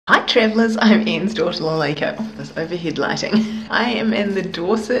Hi travellers, I'm Ian's daughter Lalika. Oh, this overhead lighting. I am in the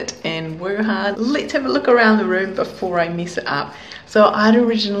Dorsett in Wuhan. Let's have a look around the room before I mess it up. So I'd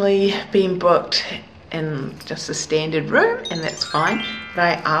originally been booked in just a standard room, and that's fine. But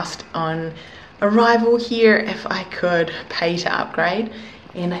I asked on arrival here if I could pay to upgrade,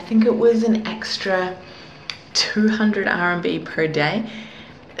 and I think it was an extra 200 RMB per day.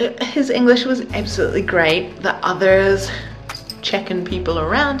 His English was absolutely great. The others checking people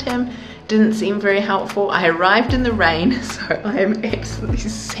around him didn't seem very helpful. I arrived in the rain, so I am absolutely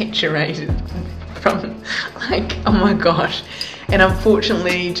saturated from, like, oh my gosh. And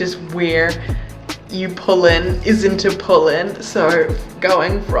unfortunately, just where you pull in isn't a pull in, so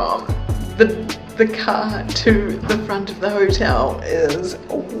going from the car to the front of the hotel is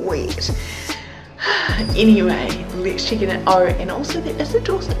wet. Anyway, let's check it out. Oh, and also there is a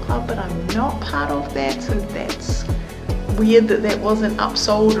Dorsett club, but I'm not part of that, so that's weird that that wasn't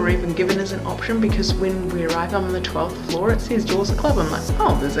upsold or even given as an option, because when we arrived on the 12th floor it says Dorsett Club. I'm like,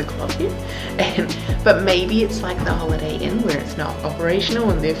 oh, there's a club here. But maybe it's like the Holiday Inn where it's not operational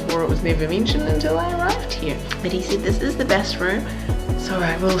and therefore it was never mentioned until I arrived here. But he said this is the best room, so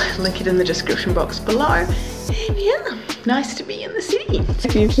I will link it in the description box below. And yeah, nice to be in the city.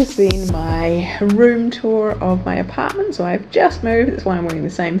 So you've just seen my room tour of my apartment. So I've just moved, that's why I'm wearing the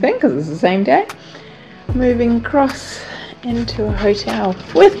same thing, because it's the same day. Moving across into a hotel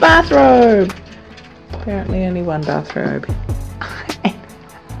with bathrobe. Apparently only one bathrobe.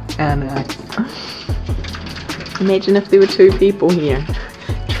 Oh no. Imagine if there were two people here.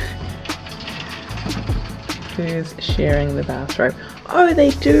 Who's sharing the bathrobe? Oh,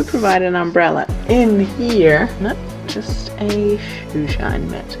 they do provide an umbrella in here. Not just a shoe shine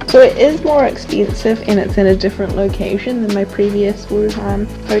mat. So it is more expensive and it's in a different location than my previous Wuhan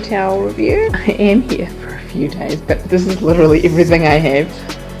hotel review. I am here for a few days, but this is literally everything I have.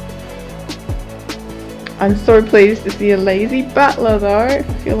 I'm so pleased to see a lazy butler though. I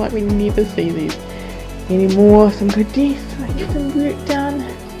feel like we never see these anymore. Some good desks, I get some work done.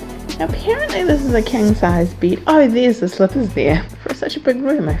 Now apparently this is a king size bed. Oh, there's the slippers there. For such a big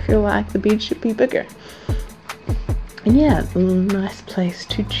room, I feel like the bed should be bigger. And yeah, it's a nice place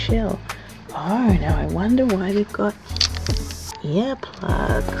to chill. Oh, now I wonder why they've got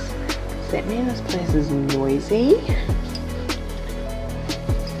earplugs. Does that mean this place is noisy?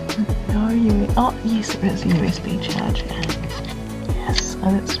 No, oh yes, there is a USB charger. Yes,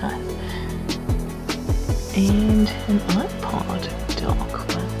 oh that's nice. And an iPod dock.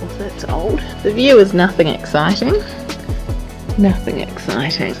 Well, that's old. The view is nothing exciting. Nothing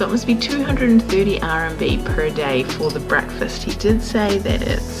exciting. So it must be 230 RMB per day for the breakfast. He did say that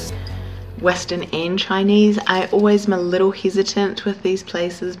it's Western and Chinese. I always am a little hesitant with these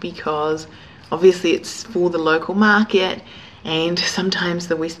places because obviously it's for the local market and sometimes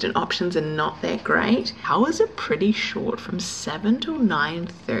the Western options are not that great. Hours are pretty short, from 7 till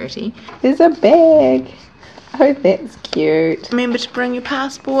 9:30. There's a bag. Oh, that's cute. Remember to bring your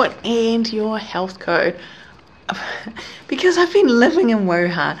passport and your health code. Because I've been living in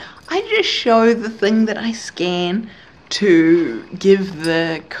Wuhan, I just show the thing that I scan to give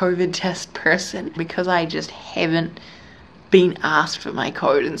the COVID test person, because I just haven't been asked for my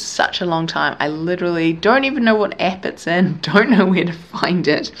code in such a long time. I literally don't even know what app it's in, don't know where to find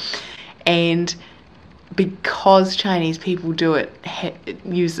it, and because Chinese people do it,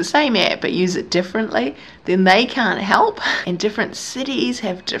 use the same app but use it differently, then they can't help. And different cities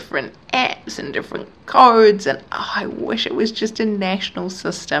have different apps and different codes, and oh, I wish it was just a national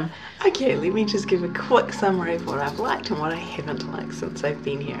system. Okay, let me just give a quick summary of what I've liked and what I haven't liked since I've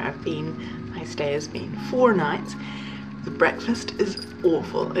been here. My stay has been 4 nights. The breakfast is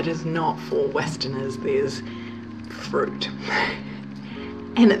awful. It is not for Westerners. There's fruit.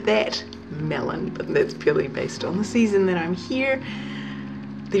 And at that, melon, but that's purely based on the season that I'm here.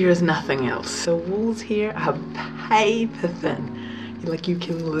 There is nothing else. The walls here are paper thin. Like, you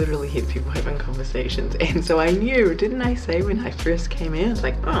can literally hear people having conversations. And so I knew, didn't I say when I first came in, it's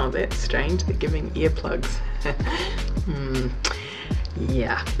like, oh, that's strange, they're giving earplugs.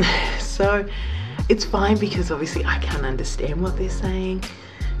 Yeah. So it's fine because obviously I can't understand what they're saying,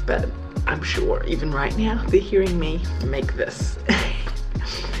 but I'm sure even right now they're hearing me make this.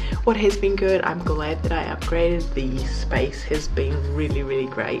 What has been good, I'm glad that I upgraded. The space has been really, really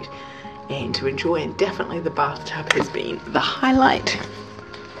great and to enjoy, and definitely the bathtub has been the highlight.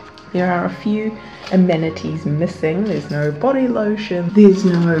 There are a few amenities missing. There's no body lotion, there's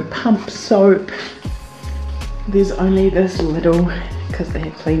no pump soap, there's only this little, because they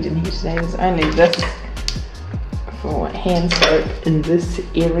have cleaned in here today, there's only this for hand soap in this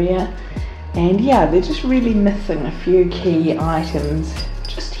area. And yeah, they're just really missing a few key items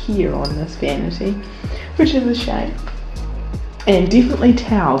just here on this vanity, which is a shame. And definitely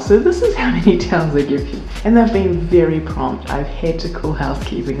towels. So this is how many towels they give you. And they've been very prompt. I've had to call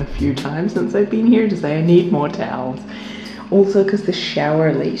housekeeping a few times since I've been here to say I need more towels. Also because the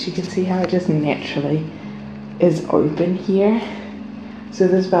shower leaks, you can see how it just naturally is open here. So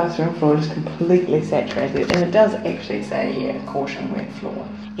this bathroom floor is completely saturated, and it does actually say here, caution wet floor.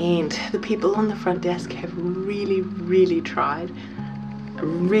 And the people on the front desk have really tried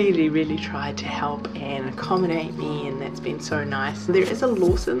to help and accommodate me, and that's been so nice. There is a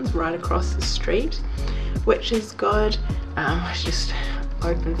Lawson's right across the street, which is good. It's just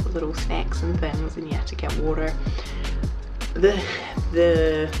open for little snacks and things, and you have to get water.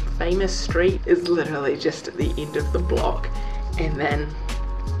 The famous street is literally just at the end of the block, and then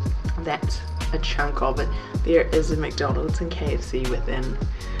that's a chunk of it. There is a McDonald's and KFC within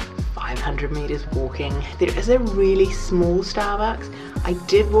 500 meters walking. There is a really small Starbucks. I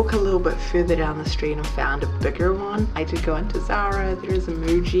did walk a little bit further down the street and found a bigger one. I did go into Zara. There is a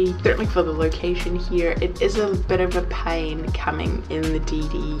Muji. Certainly for the location here, it is a bit of a pain coming in the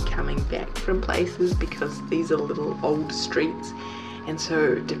DD, coming back from places, because these are little old streets, and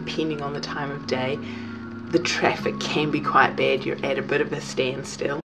so depending on the time of day, the traffic can be quite bad. You're at a bit of a standstill.